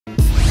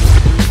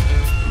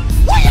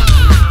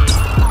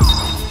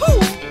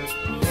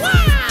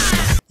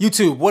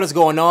YouTube, what is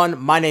going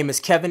on? My name is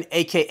Kevin,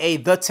 aka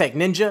The Tech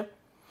Ninja.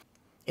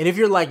 And if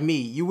you're like me,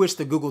 you wish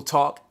the Google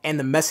Talk and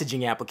the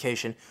messaging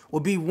application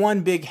would be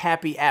one big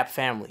happy app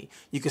family.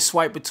 You could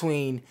swipe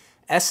between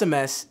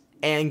SMS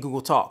and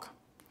Google Talk.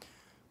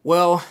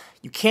 Well,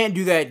 you can't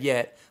do that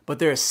yet, but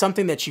there is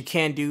something that you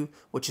can do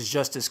which is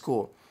just as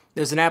cool.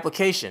 There's an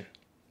application,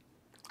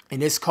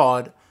 and it's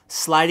called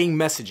sliding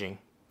messaging.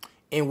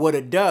 And what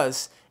it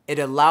does, it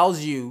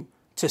allows you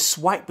to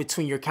swipe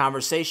between your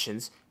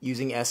conversations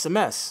using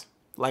SMS,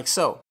 like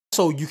so.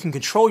 So you can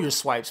control your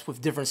swipes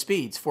with different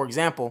speeds. For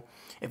example,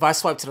 if I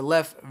swipe to the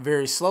left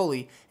very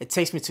slowly, it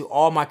takes me to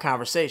all my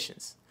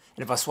conversations.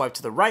 And if I swipe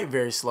to the right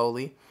very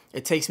slowly,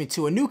 it takes me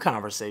to a new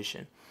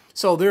conversation.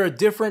 So there are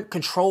different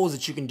controls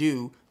that you can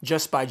do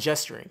just by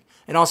gesturing.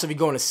 And also if you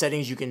go into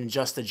settings, you can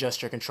adjust the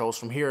gesture controls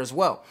from here as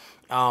well.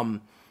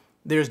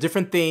 There's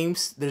different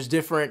themes, there's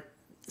different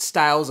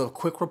styles of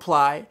quick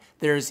reply,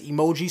 there's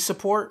emoji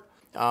support.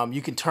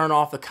 You can turn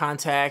off the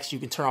contacts, you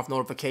can turn off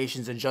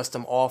notifications, and adjust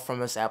them all from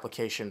this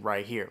application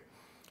right here.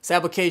 This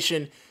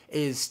application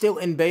is still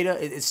in beta.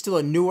 It's still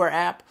a newer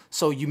app,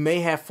 so you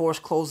may have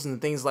forced closes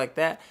and things like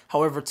that.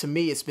 However, to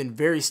me, it's been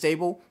very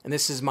stable, and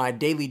this is my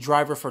daily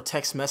driver for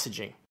text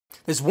messaging.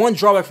 There's one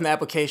drawback from the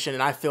application,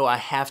 and I feel I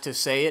have to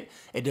say it.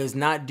 It does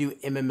not do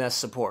MMS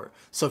support.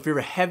 So if you're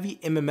a heavy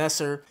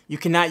MMSer, you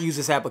cannot use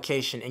this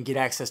application and get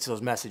access to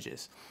those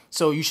messages.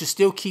 So you should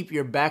still keep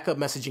your backup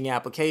messaging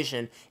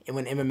application, and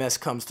when MMS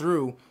comes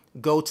through,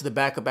 go to the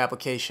backup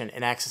application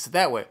and access it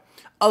that way.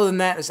 Other than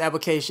that, this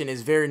application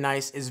is very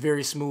nice, it's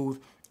very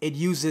smooth. It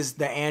uses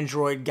the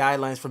Android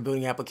guidelines for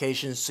building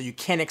applications, so you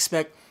can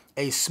expect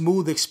a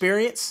smooth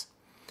experience.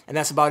 And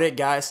that's about it,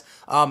 guys.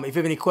 If you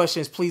have any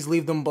questions, please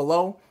leave them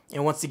below.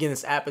 And once again,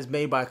 this app is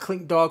made by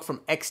Klinkdawg from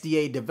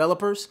XDA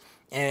developers.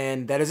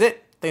 And that is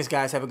it. Thanks,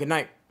 guys. Have a good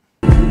night.